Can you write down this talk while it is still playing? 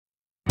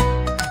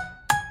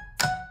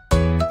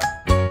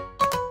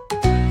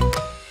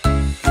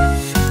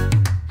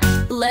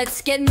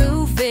let's get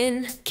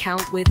moving.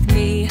 Count with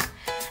me.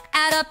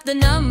 Add up the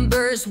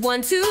numbers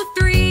 1, 2,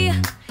 3.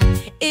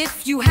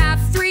 If you have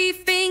 3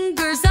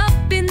 fingers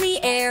up in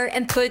the air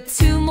and put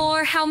 2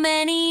 more, how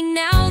many?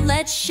 Now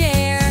let's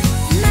share.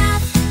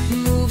 Math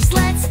moves,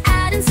 let's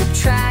add and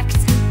subtract.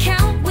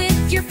 Count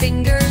with your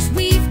fingers,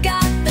 we've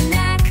got the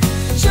knack.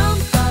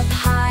 Jump up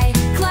high,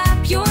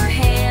 clap your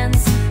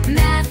hands.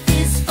 Math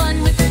is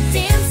fun with a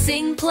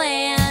dancing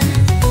plan.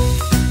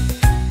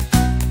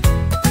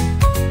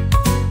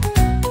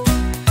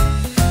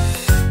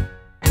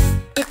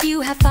 If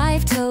you have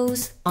 5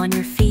 toes on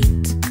your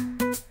feet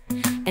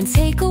and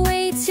take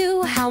away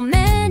 2, how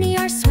many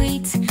are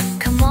sweet?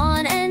 Come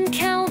on and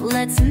count,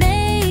 let's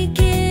make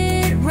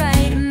it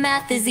right.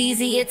 Math is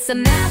easy, it's a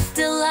math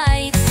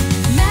delight.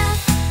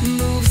 Math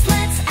moves,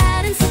 let's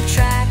add and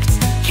subtract.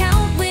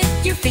 Count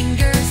with your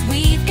fingers,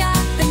 we've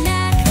got the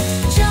knack.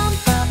 Jump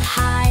up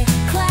high,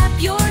 clap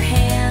your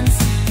hands.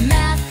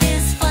 Math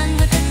is fun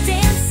with a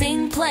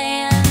dancing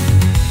plan.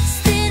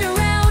 Spin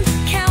around,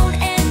 count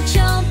and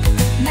jump.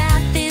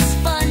 Math is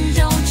fun,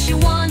 don't you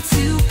want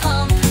to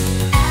pump?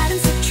 Add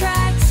and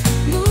subtract,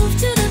 move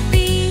to the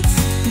beat.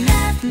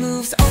 Math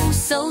moves, oh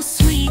so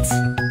sweet.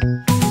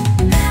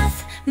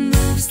 Math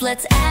moves,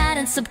 let's add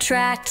and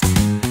subtract.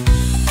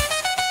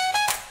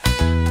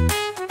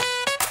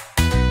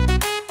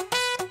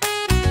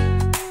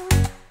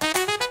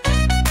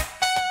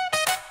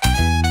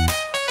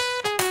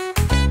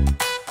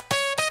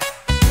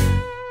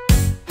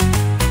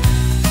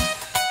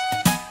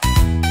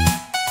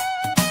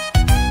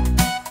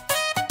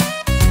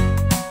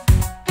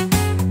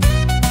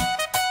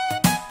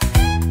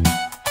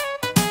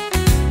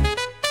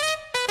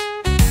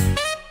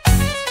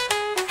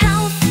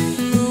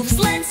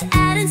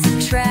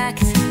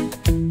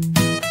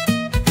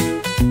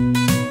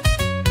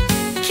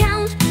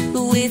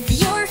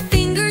 With your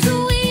fingers,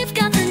 we've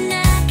got the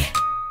knack.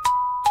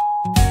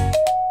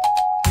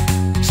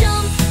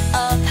 Jump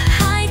up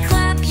high,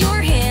 clap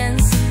your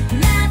hands.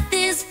 Math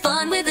is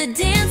fun with a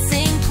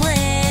dancing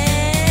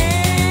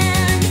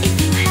plan.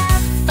 If you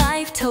have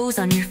 5 toes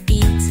on your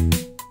feet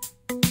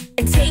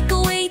and take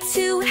away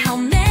 2, how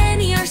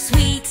many are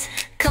sweet?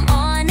 Come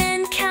on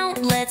and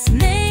count, let's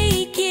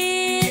make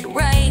it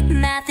right.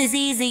 Math is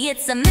easy,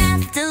 it's a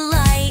math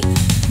delight.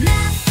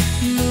 Math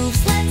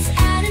moves, let's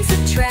add and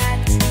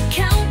subtract.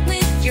 Count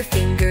with your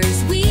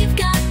fingers, we've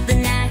got the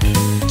knack.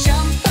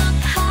 Jump up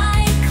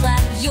high,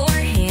 clap your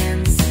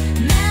hands.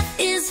 Math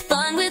is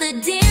fun with a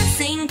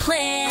dancing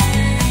plan.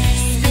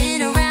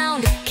 Spin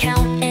around,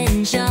 count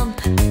and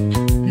jump.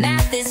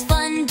 Math is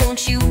fun,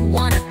 don't you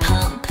wanna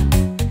pump?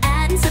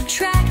 Add and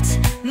subtract,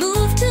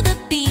 move to the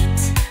beat.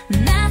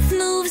 Math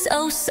moves,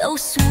 oh so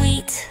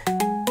sweet.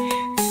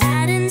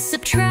 Add and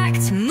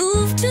subtract,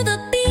 move to the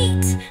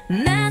beat.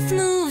 Math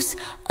moves,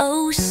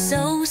 oh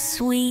so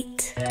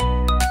sweet.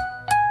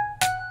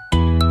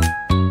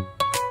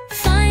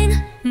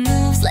 Fine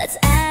moves, let's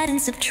add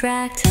and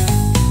subtract.